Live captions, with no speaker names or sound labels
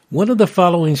One of the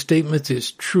following statements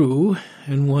is true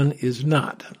and one is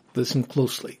not. Listen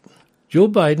closely. Joe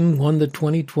Biden won the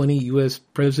 2020 U.S.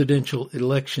 presidential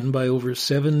election by over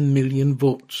 7 million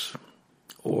votes.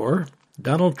 Or,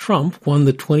 Donald Trump won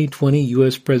the 2020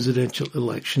 U.S. presidential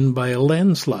election by a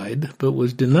landslide, but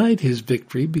was denied his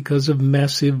victory because of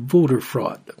massive voter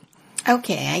fraud.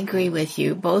 Okay, I agree with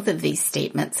you. Both of these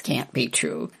statements can't be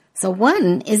true. So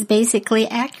one is basically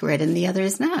accurate and the other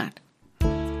is not.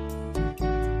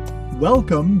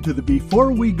 Welcome to the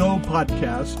Before We Go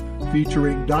podcast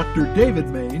featuring Dr. David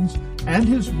Maines and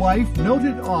his wife,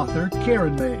 noted author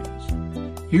Karen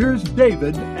Maines. Here's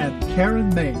David and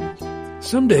Karen Maines.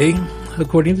 Someday,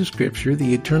 according to Scripture,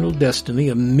 the eternal destiny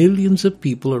of millions of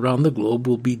people around the globe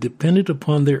will be dependent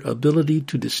upon their ability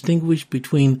to distinguish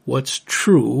between what's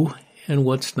true and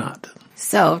what's not.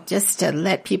 So, just to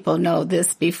let people know,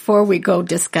 this Before We Go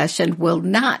discussion will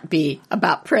not be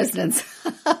about presidents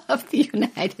of the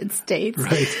United States,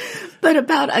 right, but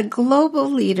about a global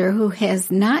leader who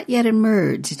has not yet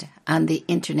emerged on the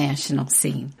international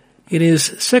scene. In his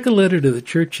second letter to the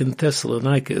church in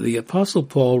Thessalonica, the Apostle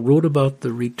Paul wrote about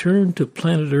the return to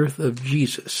planet Earth of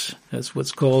Jesus. That's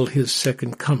what's called his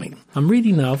second coming. I'm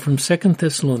reading now from 2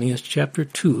 Thessalonians chapter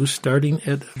 2, starting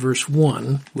at verse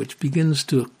 1, which begins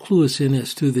to clue us in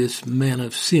as to this man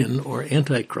of sin or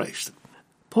Antichrist.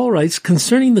 Paul writes,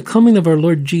 "Concerning the coming of our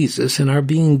Lord Jesus and our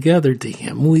being gathered to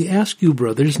him, we ask you,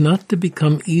 brothers, not to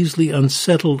become easily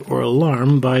unsettled or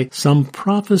alarmed by some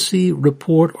prophecy,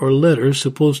 report, or letter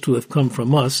supposed to have come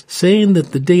from us, saying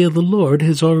that the day of the Lord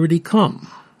has already come.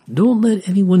 Don't let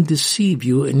anyone deceive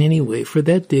you in any way, for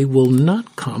that day will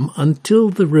not come until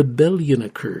the rebellion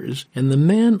occurs and the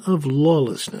man of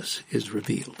lawlessness is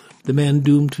revealed, the man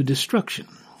doomed to destruction.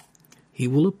 He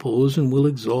will oppose and will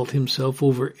exalt himself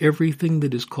over everything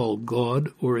that is called God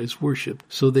or is worshipped,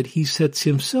 so that he sets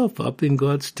himself up in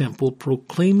God's temple,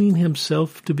 proclaiming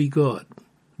himself to be God.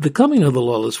 The coming of the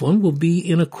lawless one will be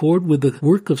in accord with the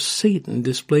work of Satan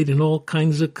displayed in all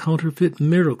kinds of counterfeit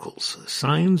miracles,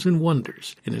 signs, and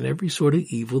wonders, and in every sort of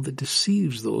evil that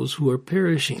deceives those who are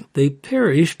perishing. They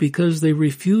perish because they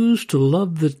refuse to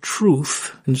love the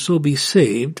truth and so be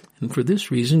saved, and for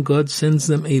this reason God sends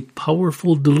them a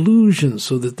powerful delusion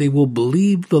so that they will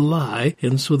believe the lie,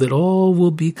 and so that all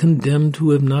will be condemned who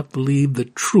have not believed the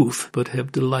truth but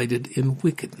have delighted in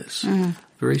wickedness."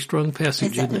 Very strong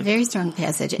passage, isn't it? It's a very strong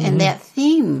passage. Mm-hmm. And that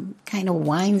theme kind of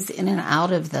winds in and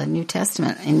out of the New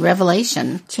Testament. In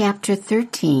Revelation chapter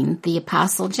 13, the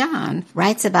Apostle John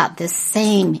writes about this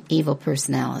same evil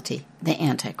personality, the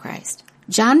Antichrist.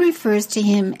 John refers to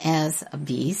him as a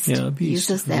beast. Yeah, a beast.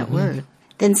 Uses that word.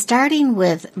 Then starting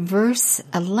with verse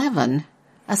 11,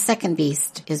 a second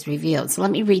beast is revealed. So let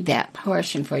me read that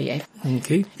portion for you.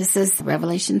 Okay. This is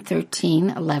Revelation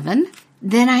 13:11.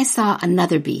 "Then I saw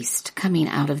another beast coming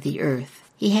out of the earth.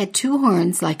 He had 2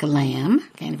 horns like a lamb,"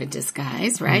 kind of a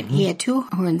disguise, right? Mm-hmm. "He had 2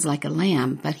 horns like a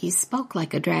lamb, but he spoke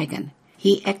like a dragon.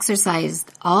 He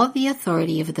exercised all the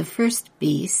authority of the first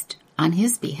beast on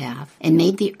his behalf, and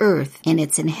made the earth and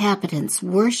its inhabitants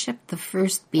worship the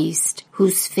first beast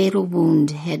whose fatal wound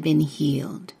had been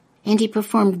healed. And he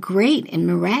performed great and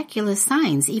miraculous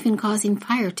signs, even causing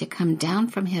fire to come down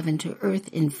from heaven to earth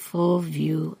in full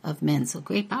view of men." So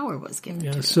great power was given to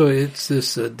them. So it's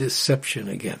this deception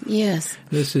again. Yes.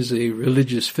 This is a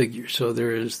religious figure. So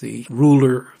there is the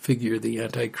ruler figure, the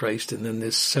Antichrist, and then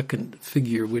this second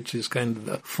figure, which is kind of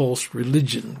the false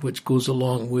religion, which goes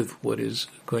along with what is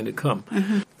going to come.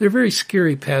 Mm-hmm. They're very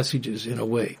scary passages in a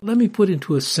way. Let me put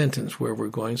into a sentence where we're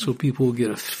going so people will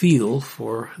get a feel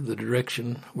for the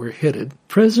direction we're headed.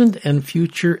 Present and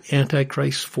future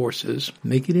Antichrist forces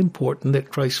make it important that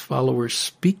Christ's followers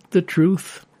speak the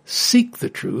truth, seek the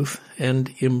truth,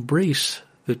 and embrace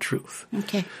the truth.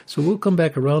 Okay. So we'll come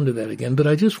back around to that again, but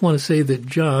I just want to say that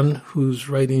John, whose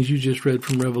writings you just read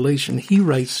from Revelation, he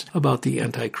writes about the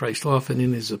Antichrist often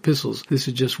in his epistles. This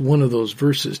is just one of those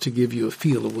verses to give you a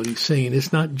feel of what he's saying.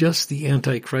 It's not just the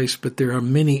Antichrist, but there are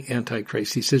many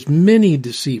Antichrists. He says, "Many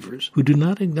deceivers who do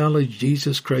not acknowledge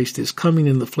Jesus Christ as coming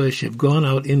in the flesh have gone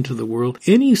out into the world.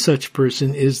 Any such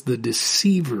person is the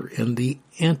deceiver and the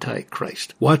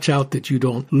Antichrist. Watch out that you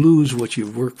don't lose what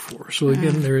you've worked for." So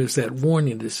again, there is that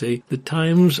warning to say the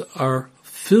times are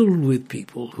filled with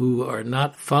people who are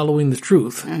not following the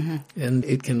truth, and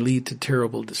it can lead to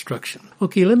terrible destruction.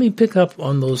 Okay, let me pick up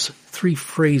on those 3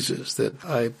 phrases that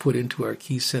I put into our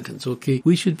key sentence, okay?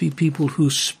 We should be people who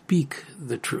speak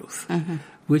the truth.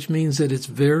 Which means that it's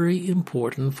very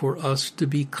important for us to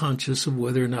be conscious of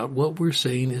whether or not what we're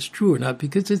saying is true or not,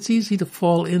 because it's easy to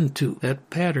fall into that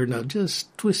pattern of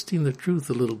just twisting the truth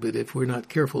a little bit if we're not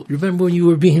careful. You remember when you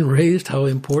were being raised, how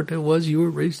important it was you were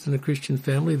raised in a Christian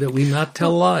family that we not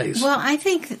tell lies? Well, I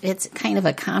think it's kind of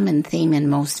a common theme in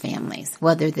most families,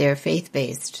 whether they're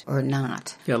faith-based or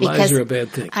not. Yeah, lies are a bad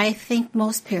thing. I think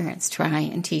most parents try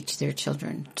and teach their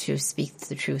children to speak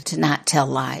the truth, to not tell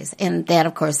lies. And that,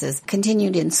 of course, is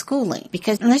continued in schooling,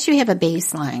 because unless you have a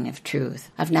baseline of truth,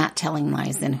 of not telling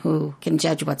lies, then who can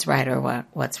judge what's right or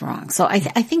what's wrong? So I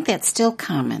think that's still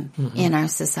common in our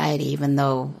society, even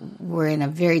though we're in a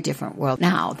very different world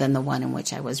now than the one in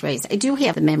which I was raised. I do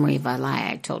have the memory of a lie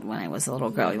I told when I was a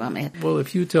little girl. You want me to? Well,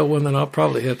 if you tell one, then I'll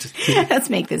probably have to. Let's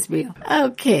make this real.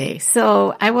 Okay,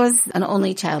 so I was an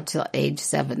only child till age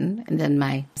 7, and then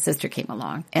my sister came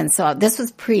along. And so this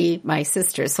was pre my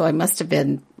sister, so I must have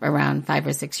been around 5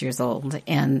 or 6 years old.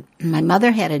 And my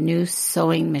mother had a new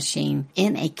sewing machine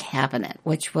in a cabinet,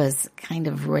 which was kind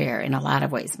of rare in a lot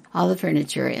of ways. All the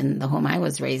furniture in the home I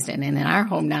was raised in, and in our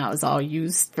home now, is all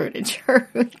used furniture.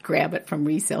 We grab it from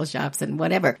resale shops and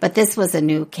whatever. But this was a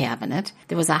new cabinet.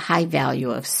 There was a high value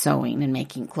of sewing and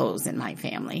making clothes in my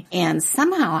family. And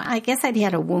somehow, I guess I'd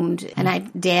had a wound, and I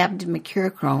dabbed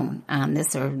mercurochrome on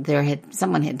this, or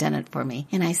someone had done it for me.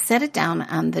 And I set it down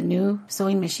on the new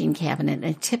sewing machine cabinet,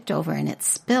 and it tipped over and it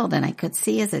spilled, and I could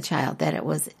see as a child that it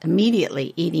was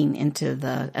immediately eating into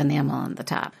the enamel on the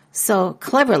top. So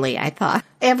cleverly, I thought,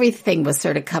 everything was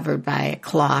sort of covered by a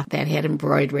cloth that had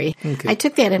embroidery. Okay. I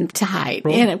took that in to hide.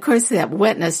 And of course, that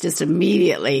wetness just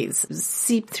immediately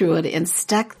seeped through it and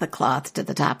stuck the cloth to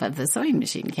the top of the sewing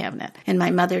machine cabinet. And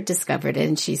my mother discovered it,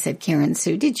 and she said, "Karen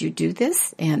Sue, did you do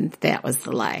this?" And that was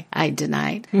the lie. I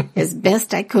denied as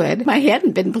best I could. I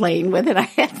hadn't been playing with it. I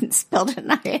hadn't spilled it,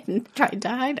 and I hadn't tried to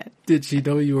hide it. Did she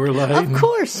know you were lying? Of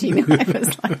course she knew I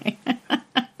was lying.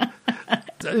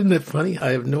 Isn't it funny?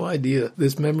 I have no idea.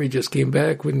 This memory just came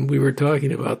back when we were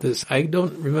talking about this. I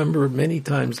don't remember many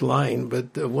times lying,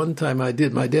 but one time I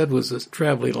did. My dad was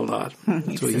traveling a lot.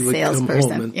 So he would come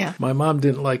home. And yeah. My mom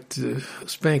didn't like to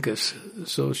spank us,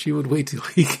 so she would wait till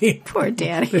he came. Poor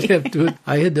Daddy.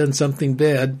 I had done something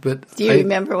bad, but... Do you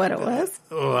remember what it was?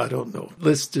 Oh, I don't know.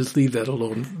 Let's just leave that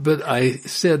alone. But I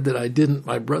said that I didn't.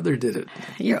 My brother did it.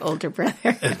 Your older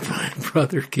brother. And my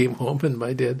brother came home, and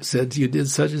my dad said, "You did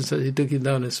such and such." He took him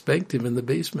down and spanked him in the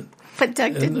basement. But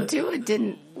Doug didn't do it,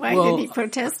 didn't? Why did he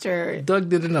protest her? Doug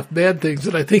did enough bad things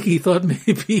that I think he thought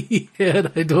maybe he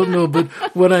had. I don't know. But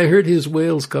when I heard his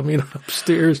wails coming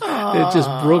upstairs, it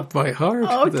just broke my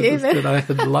heart that I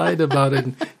had lied about it,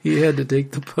 and he had to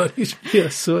take the punishment.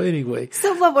 Yes, so anyway.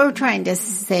 So what we're trying to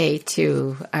say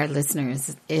to our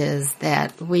listeners is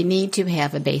that we need to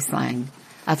have a baseline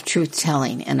of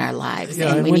truth-telling in our lives.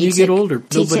 Yeah, and when you get older,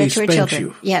 nobody spanks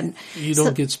you. Yeah. You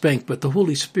don't get spanked, but the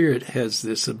Holy Spirit has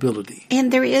this ability.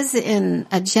 And there is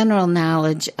a general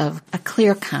knowledge of a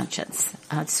clear conscience.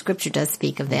 Scripture does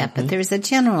speak of that, but there's a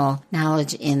general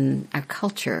knowledge in our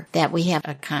culture that we have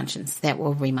a conscience that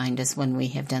will remind us when we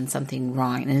have done something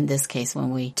wrong, and in this case, when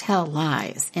we tell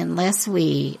lies. Unless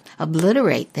we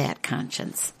obliterate that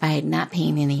conscience by not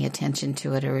paying any attention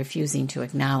to it or refusing to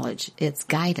acknowledge its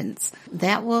guidance,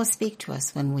 that will speak to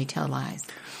us when we tell lies.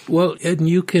 Well, and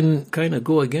you can kind of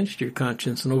go against your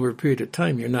conscience, and over a period of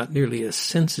time, you're not nearly as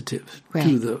sensitive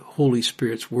to the Holy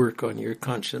Spirit's work on your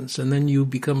conscience. And then you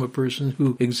become a person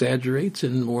who exaggerates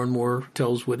and more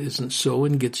tells what isn't so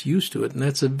and gets used to it. And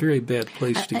that's a very bad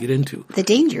place to get into. The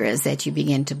danger is that you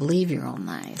begin to believe your own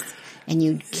lies. And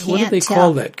you can't What do they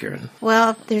call that, Karen?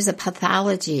 Well, there's a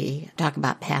pathology, talk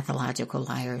about pathological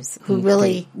liars, who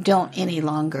really don't any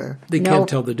longer can't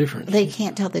tell the difference. They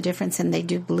can't tell the difference, and they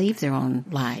do believe their own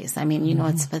lies. I mean,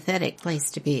 it's a pathetic place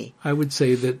to be. I would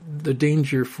say that the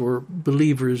danger for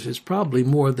believers is probably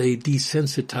more they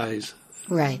desensitize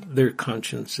their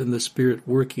conscience and the Spirit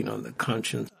working on the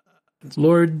conscience.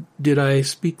 Lord, did I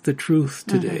speak the truth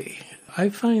today? I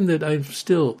find that I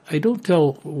don't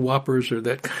tell whoppers or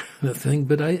that kind of thing,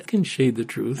 but I can shade the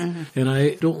truth, and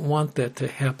I don't want that to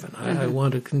happen. I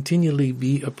want to continually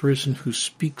be a person who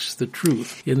speaks the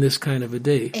truth in this kind of a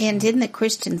day. And in the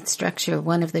Christian structure,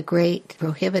 one of the great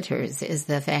prohibitors is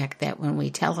the fact that when we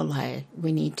tell a lie,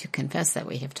 we need to confess that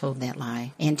we have told that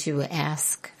lie and to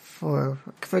ask for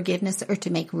forgiveness or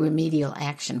to make remedial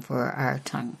action for our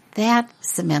tongue. That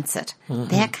cements it.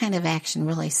 That kind of action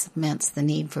really cements the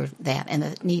need for that and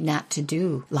the need not to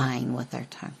do lying with our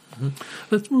tongue.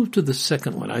 Let's move to the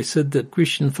second one. I said that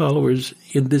Christian followers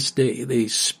in this day, they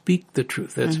speak the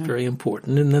truth. That's very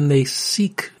important. And then they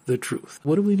seek the truth.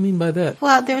 What do we mean by that?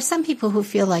 Well, there are some people who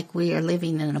feel like we are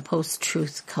living in a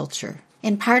post-truth culture.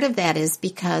 And part of that is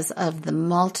because of the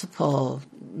multiple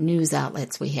news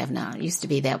outlets we have now. It used to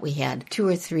be that we had 2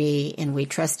 or 3 and we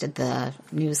trusted the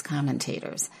news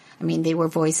commentators. I mean, they were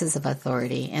voices of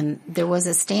authority, and there was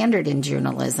a standard in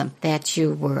journalism that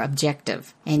you were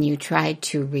objective, and you tried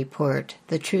to report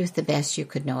the truth the best you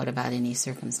could know it about any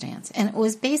circumstance. And it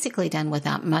was basically done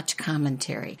without much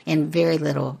commentary and very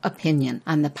little opinion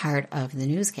on the part of the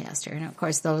newscaster. And, of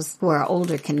course, those who are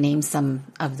older can name some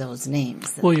of those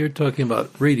names. Well, you're talking about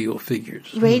radio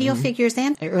figures. Radio figures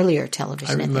and earlier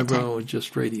television. I remember at that time. it was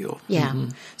just radio. Yeah.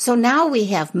 So now we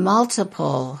have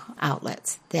multiple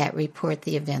outlets that report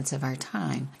the events of our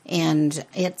time. And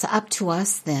it's up to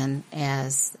us then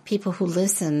as people who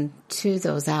listen to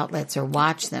those outlets or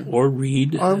watch them. Or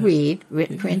read.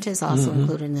 Print is also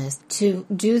included in this. To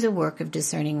do the work of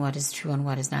discerning what is true and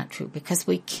what is not true. Because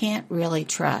we can't really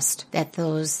trust that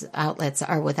those outlets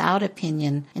are without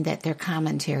opinion and that their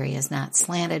commentary is not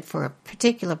slanted for a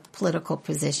particular political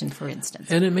position, for instance.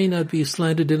 And it may not be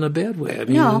slanted in a bad way. I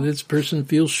mean, this person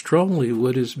feels strongly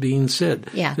what is being said.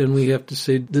 Yeah. Then we have to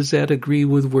say, does that agree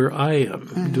with where I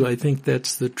am? Do I think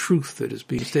that's the truth that is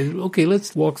being stated? Okay,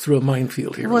 let's walk through a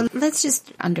minefield here. Well, let's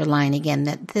just underline again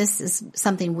that this is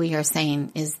something we are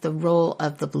saying is the role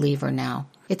of the believer now.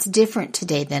 It's different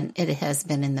today than it has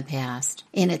been in the past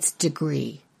in its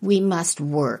degree. We must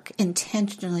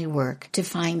intentionally work to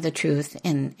find the truth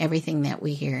in everything that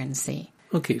we hear and see.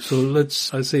 Okay, so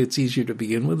I say it's easier to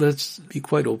begin with. Let's be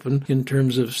quite open in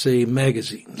terms of, say,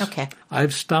 magazines. Okay.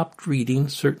 I've stopped reading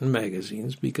certain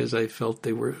magazines because I felt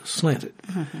they were slanted.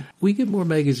 We get more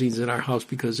magazines in our house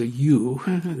because of you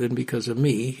than because of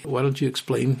me. Why don't you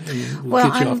explain, and we'll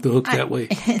get you off the hook that way.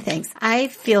 Thanks. I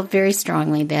feel very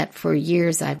strongly that for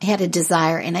years I've had a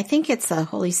desire, and I think it's a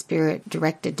Holy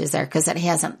Spirit-directed desire because it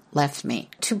hasn't left me,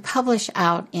 to publish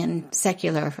out in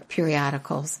secular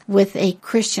periodicals with a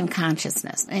Christian consciousness.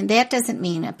 And that doesn't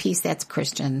mean a piece that's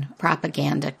Christian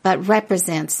propaganda, but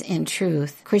represents in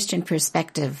truth Christian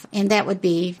perspective. And that would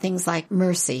be things like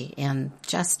mercy and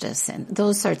justice and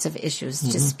those sorts of issues,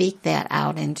 to speak that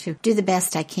out and to do the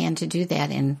best I can to do that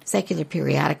in secular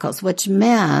periodicals, which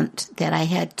meant that I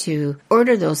had to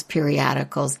order those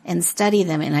periodicals and study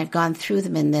them. And I've gone through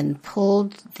them and then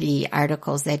pulled the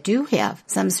articles that do have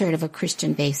some sort of a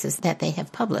Christian basis that they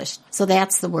have published. So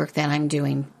that's the work that I'm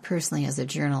doing personally as a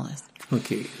journalist.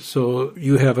 Okay, so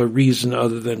you have a reason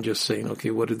other than just saying,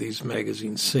 okay, what are these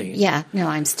magazines saying? Yeah, no,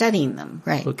 I'm studying them,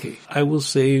 right. Okay, I will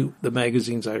say the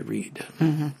magazines I read.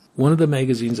 One of the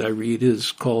magazines I read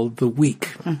is called The Week.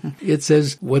 It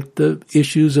says what the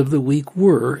issues of the week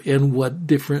were and what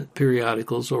different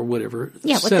periodicals or whatever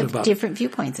said about it. Different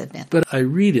viewpoints have been. But I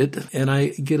read it and I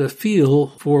get a feel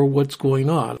for what's going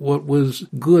on. What was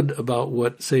good about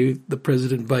what, say, the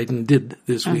President Biden did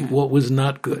this week? What was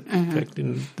not good? In fact,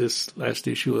 in this last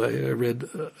issue, I read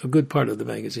a good part of the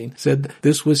magazine, said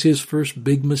this was his first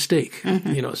big mistake.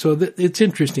 So it's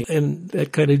interesting. And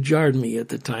that kind of jarred me at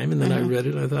the time. And then I read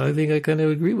it and I thought, I think I kind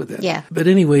of agree with that. Yeah. But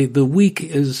anyway, The Week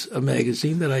is a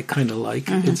magazine that I kind of like.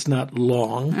 It's not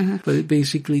long, but it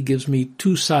basically gives me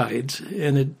two sides,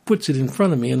 and it puts it in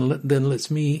front of me and then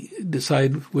lets me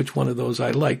decide which one of those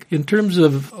I like. In terms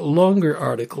of longer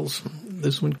articles,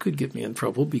 this one could get me in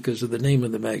trouble because of the name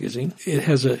of the magazine. It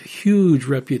has a huge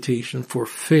reputation for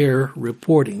fair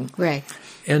reporting. Right.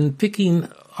 And picking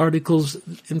articles,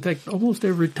 in fact, almost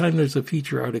every time there's a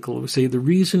feature article, it would say the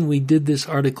reason we did this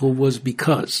article was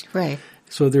because. Right.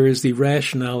 So there is the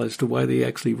rationale as to why they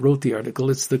actually wrote the article.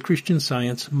 It's the Christian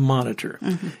Science Monitor.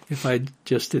 If I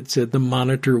just had said the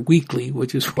Monitor Weekly,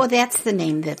 which is... Well, that's the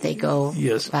name that they go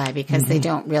by because they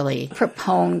don't really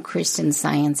propone Christian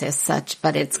Science as such,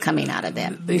 but it's coming out of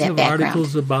that They have background.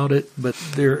 articles about it, but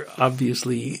they're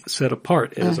obviously set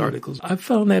apart as articles. I've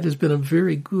found that has been a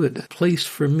very good place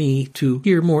for me to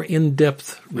hear more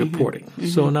in-depth reporting.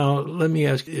 So now let me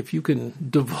ask if you can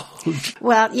divulge.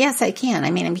 Well, yes, I can.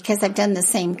 I mean, because I've done the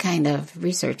same kind of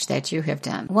research that you have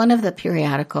done. One of the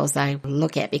periodicals I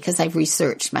look at, because I've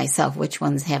researched myself which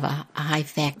ones have a high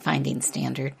fact-finding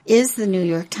standard, is the New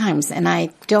York Times. And I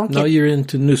don't get... Now you're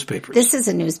into newspapers. This is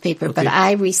a newspaper, but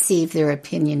I receive their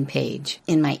opinion page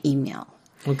in my email.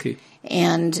 Okay.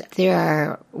 And there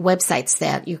are websites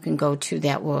that you can go to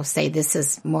that will say this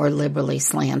is more liberally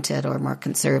slanted or more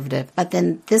conservative. But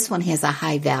then this one has a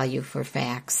high value for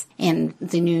facts. And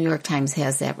the New York Times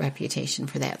has that reputation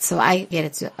for that. So I get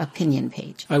its opinion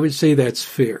page. I would say that's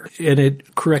fair. And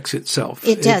it corrects itself.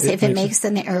 It does. If it makes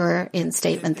an error in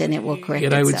statement, then it will correct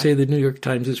itself. And I would say the New York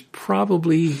Times is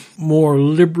probably more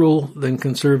liberal than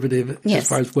conservative as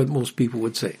far as what most people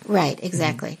would say. Right,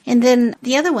 exactly. Mm-hmm. And then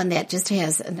the other one that just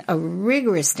has a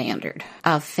rigorous standard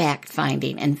of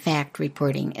fact-finding and fact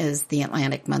reporting is the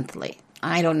Atlantic Monthly.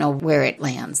 I don't know where it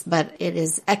lands, but it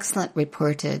is excellent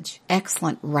reportage,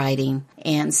 excellent writing,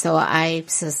 and so I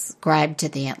subscribed to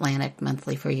the Atlantic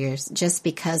Monthly for years just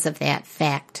because of that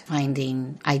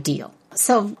fact-finding ideal.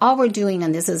 So all we're doing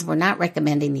on this is we're not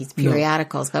recommending these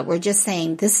periodicals, but we're just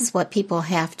saying this is what people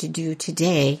have to do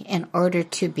today in order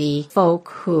to be folk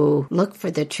who look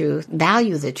for the truth,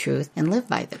 value the truth, and live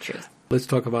by the truth. Let's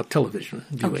talk about television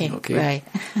viewing, okay? Right.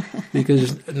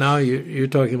 Because now you're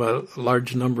talking about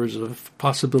large numbers of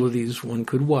possibilities one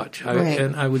could watch.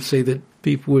 And I would say that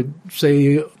people would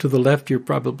say to the left, you're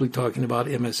probably talking about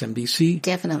MSNBC.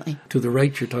 Definitely. To the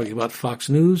right, you're talking about Fox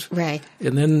News. Right.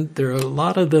 And then there are a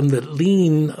lot of them that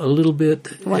lean a little bit.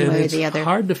 One way or the other. It's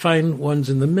hard to find ones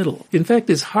in the middle. In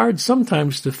fact, it's hard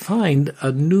sometimes to find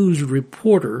a news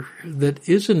reporter that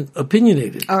isn't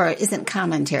opinionated. Or isn't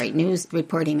commentary. News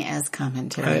reporting as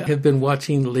commentary. I have been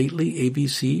watching lately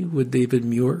ABC with David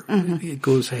Muir. Mm-hmm. It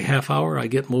goes a half hour. I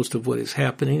get most of what is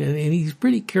happening. And he's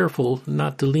pretty careful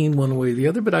not to lean one way or the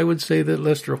other, but I would say that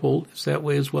Lester Holt is that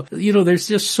way as well. You know, there's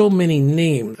just so many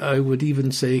names. I would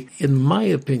even say, in my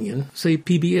opinion, say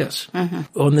PBS.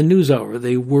 Mm-hmm. On the NewsHour,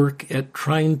 they work at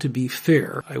trying to be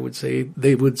fair. I would say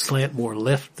they would slant more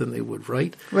left than they would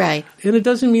right. Right. And it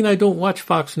doesn't mean I don't watch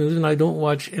Fox News and I don't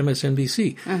watch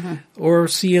MSNBC or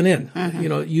CNN. Mm-hmm. You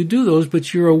know, you do those,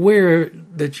 but you're aware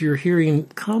that you're hearing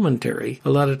commentary a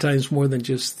lot of times more than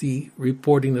just the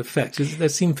reporting of facts. Does that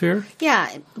seem fair? Yeah.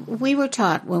 We were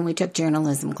taught when we took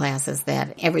journalism classes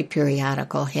that every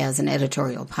periodical has an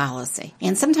editorial policy.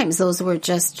 And sometimes those were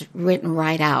just written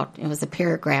right out. It was a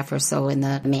paragraph or so in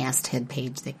the masthead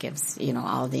page that gives, you know,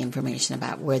 all the information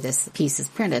about where this piece is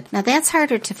printed. Now, that's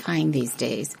harder to find these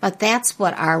days, but that's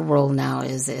what our role now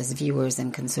is as viewers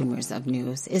and consumers of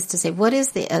news, is to say, what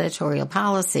is the editorial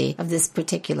policy of this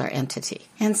particular entity?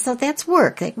 And so that's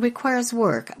work. It requires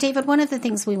work. David, one of the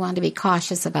things we want to be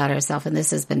cautious about ourselves, and this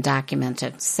has been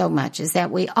documented so much, is that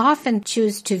we often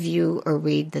choose to view or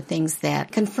read the things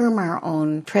that confirm our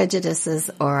own prejudices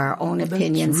or our own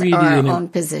opinions really or our own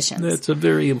positions. That's a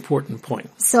very important point.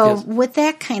 So with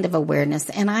that kind of awareness,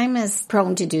 and I'm as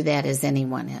prone to do that as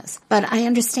anyone is, but I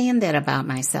understand that about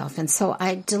myself, and so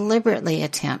I deliberately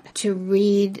attempt to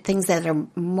read things that are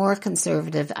more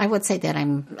conservative. I would say that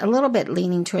I'm a little bit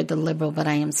leaning toward the liberal, but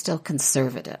I am still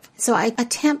conservative. So I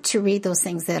attempt to read those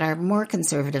things that are more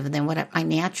conservative than what my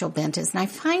natural bent is, and I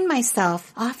find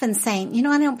myself often saying, you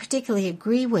know, I don't particularly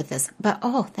agree with this, but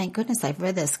oh, thank goodness I've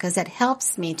read this, because it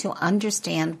helps me to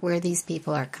understand where these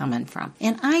people are coming from.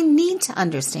 And I need to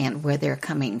understand where they're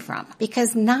coming from,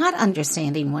 because not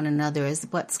understanding one another is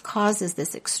what causes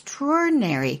this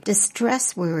extraordinary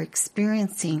distress we're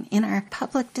experiencing in our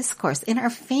public discourse, in our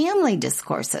family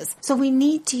discourses. So we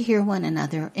need to hear one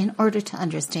another in order to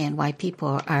understand why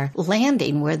people are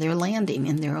landing where they're landing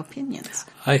in their opinions.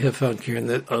 I have found, Karen,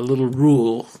 that a little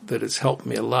rule that has helped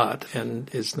me a lot, and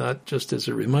it's not just as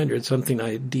a reminder, it's something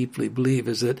I deeply believe,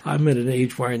 is that I'm at an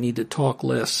age where I need to talk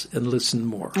less and listen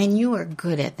more. And you are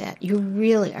good at that. You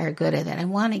really are good at that. I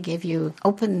want to give you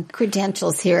open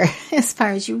credentials here as far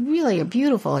as you really are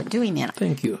beautiful at doing that.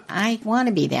 Thank you. I want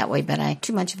to be that way, but I'm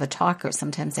too much of a talker.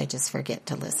 Sometimes I just forget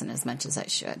to listen as much as I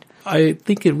should. I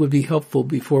think it would be helpful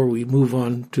before we move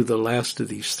on to the last of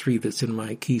these three that's in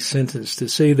my key sentence to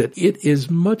say that it is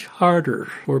much harder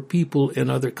for people in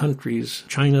other countries,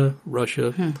 China,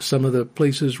 Russia, some of the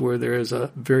places where there is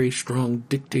a very strong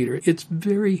dictator. It's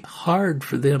very hard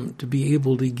for them to be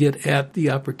able to get at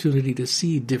the opportunity to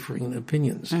see differing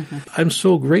opinions. I'm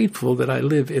so grateful that I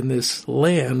live in this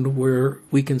land where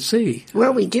we can say...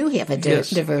 Where we do have a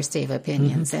diversity of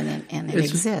opinions, and it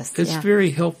exists. It's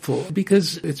very helpful,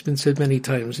 because it's been said many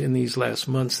times in these last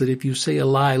months that if you say a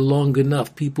lie long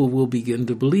enough, people will begin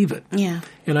to believe it. Yeah.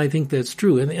 And I think that's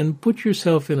true. And put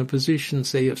yourself in a position,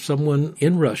 say, if someone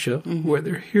in Russia, where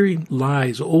they're hearing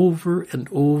lies over and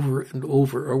over and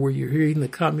over, or where you're hearing the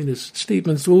communist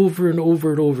statements over and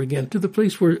over and over again, to the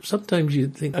place where sometimes you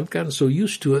think, I've gotten so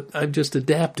used to it, I've just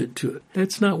adapted to it.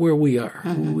 That's not where we are.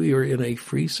 We are in a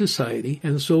free society,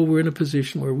 and so we're in a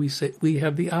position where we say we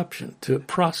have the option to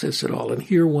process it all and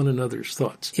hear one another's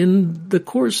thoughts. In the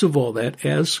course of all that,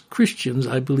 as Christians,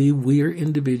 I believe we are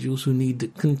individuals who need to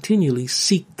continually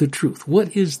seek the truth.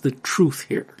 What is the truth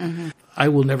here? I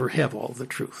will never have all the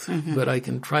truth, but I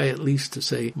can try at least to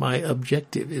say my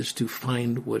objective is to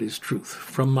find what is truth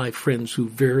from my friends who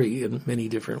vary in many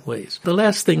different ways. The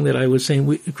last thing that I was saying,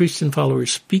 we Christian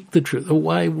followers speak the truth.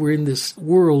 Why we're in this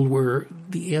world where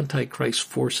the Antichrist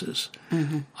forces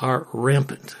are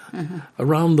rampant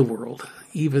around the world,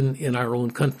 even in our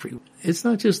own country. It's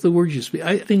not just the words you speak.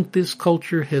 I think this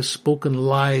culture has spoken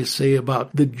lies, say,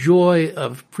 about the joy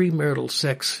of premarital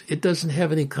sex. It doesn't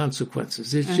have any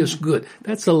consequences. It's just good.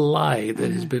 That's a lie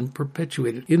that has been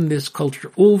perpetuated in this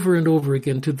culture over and over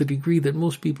again, to the degree that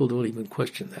most people don't even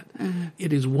question that.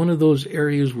 It is one of those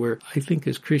areas where I think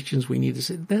as Christians we need to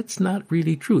say, that's not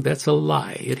really true. That's a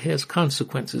lie. It has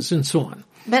consequences, and so on.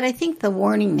 But I think the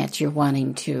warning that you're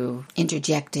wanting to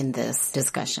interject in this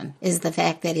discussion is the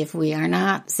fact that if we are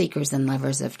not seekers and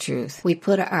lovers of truth, we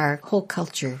put our whole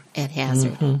culture at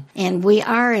hazard. And we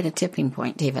are at a tipping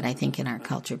point, David, I think, in our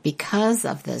culture because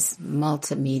of this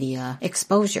multimedia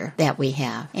exposure that we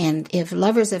have. And if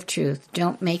lovers of truth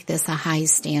don't make this a high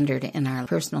standard in our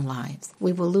personal lives,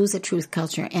 we will lose a truth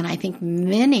culture. And I think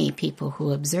many people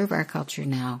who observe our culture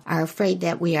now are afraid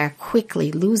that we are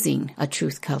quickly losing a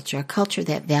truth culture, a culture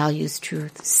that values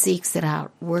truth, seeks it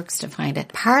out, works to find it,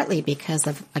 partly because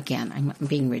of, again, I'm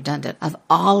being redundant, of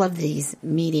all of these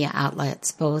media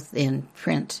outlets, both in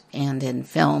print and in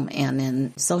film and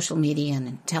in social media and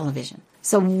in television.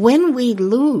 So when we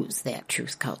lose that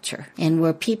truth culture and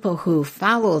we're people who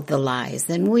follow the lies,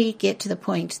 then we get to the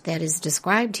point that is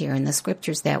described here in the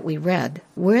scriptures that we read.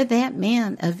 We're that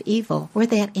man of evil. We're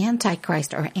that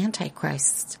Antichrist or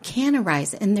Antichrists can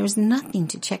arise, and there's nothing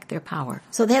to check their power.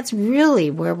 So that's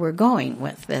really where we're going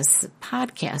with this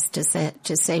podcast,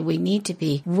 to say we need to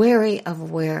be wary of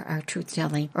where our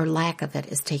truth-telling or lack of it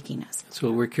is taking us.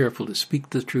 So we're careful to speak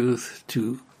the truth,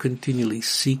 to continually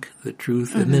seek the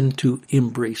truth, and then to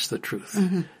embrace the truth.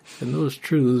 And those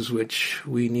truths which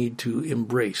we need to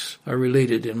embrace are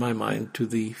related, in my mind, to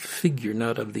the figure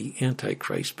not of the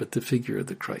Antichrist, but the figure of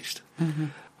the Christ.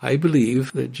 I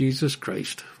believe that Jesus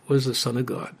Christ was the Son of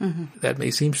God. That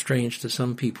may seem strange to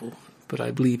some people, but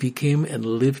I believe he came and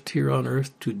lived here on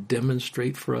earth to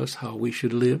demonstrate for us how we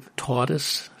should live, taught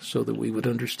us so that we would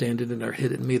understand it in our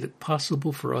head, and made it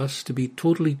possible for us to be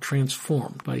totally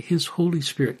transformed by his Holy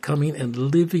Spirit coming and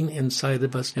living inside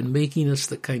of us and making us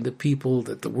the kind of people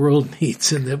that the world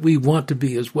needs and that we want to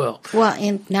be as well. Well,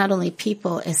 and not only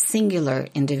people as singular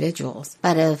individuals,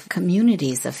 but of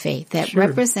communities of faith that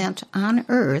represent on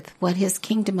earth what his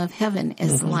kingdom of heaven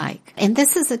is like. And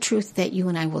this is a truth that you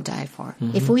and I will die for.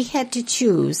 If we had to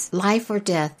choose life or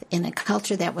death in a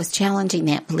culture that was challenging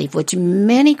that belief, which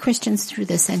many Christians through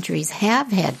the centuries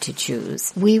have had to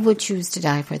choose, we would choose to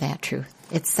die for that truth.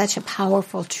 It's such a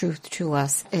powerful truth to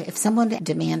us. If someone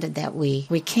demanded that we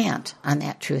recant on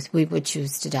that truth, we would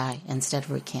choose to die instead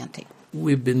of recanting.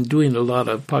 We've been doing a lot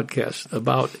of podcasts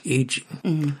about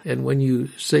aging. And when you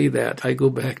say that, I go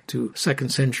back to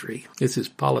 2nd century. This is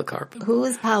Polycarp. Who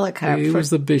is Polycarp? He was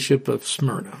the bishop of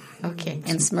Smyrna. Okay,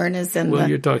 and Smyrna's in Well,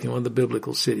 you're talking about the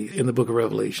biblical city in the book of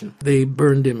Revelation. They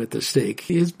burned him at the stake.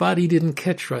 His body didn't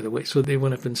catch right away, so they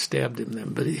went up and stabbed him then.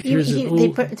 But here's they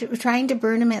were trying to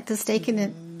burn him at the stake,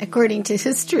 and according to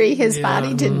history, his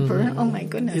body didn't burn. Oh, my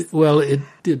goodness. It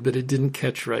did, but it didn't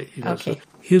catch right. Okay. So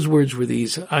his words were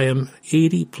these: I am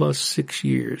 80 plus 6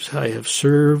 years. I have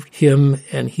served him,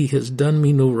 and he has done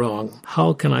me no wrong.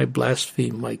 How can I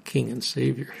blaspheme my King and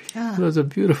Savior? Those are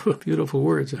beautiful, beautiful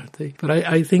words, aren't they? But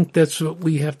I think that's what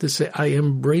we have to say. I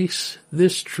embrace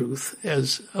this truth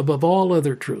as above all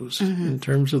other truths in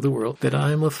terms of the world, that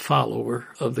I'm a follower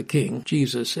of the King,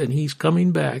 Jesus, and he's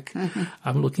coming back.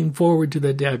 I'm looking forward to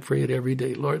that day. I pray it every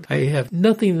day. Lord, I have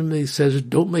nothing in me that says,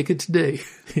 don't make it today.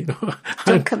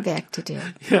 Don't come back today.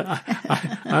 Yeah,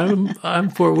 I'm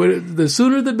for it. The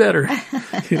sooner the better.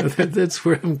 That's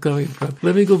where I'm coming from.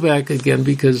 Let me go back again,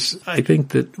 because I think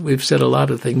that we've said a lot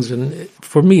of things, and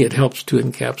for me it helps to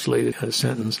encapsulate a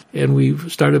sentence. And we've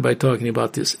started by talking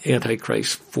about this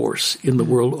Antichrist force in the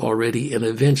world already, and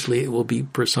eventually it will be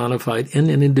personified in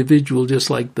an individual, just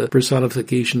like the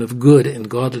personification of good and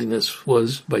godliness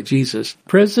was by Jesus.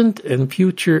 Present and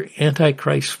future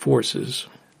Antichrist forces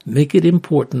make it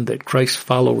important that Christ's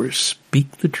followers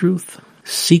speak the truth,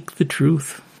 seek the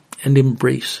truth, and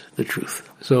embrace the truth.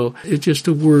 So it's just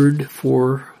a word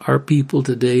for our people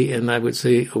today, and I would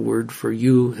say a word for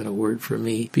you and a word for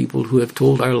me, people who have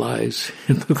told our lives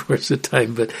in the course of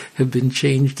time, but have been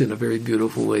changed in a very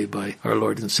beautiful way by our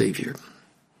Lord and Savior.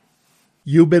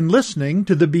 You've been listening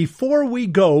to the Before We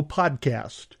Go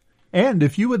podcast. And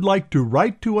if you would like to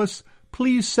write to us,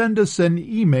 please send us an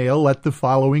email at the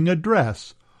following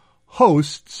address,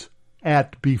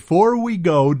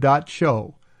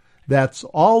 hosts@beforewego.show. That's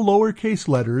all lowercase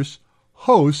letters,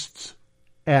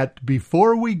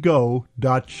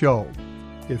 hosts@beforewego.show.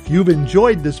 If you've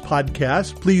enjoyed this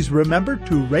podcast, please remember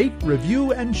to rate,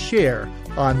 review, and share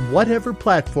on whatever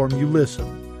platform you listen.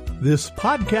 This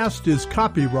podcast is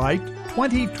copyright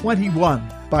 2021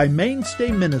 by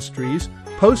Mainstay Ministries,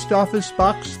 Post Office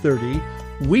Box 30,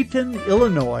 Wheaton,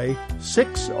 Illinois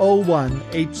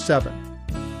 60187.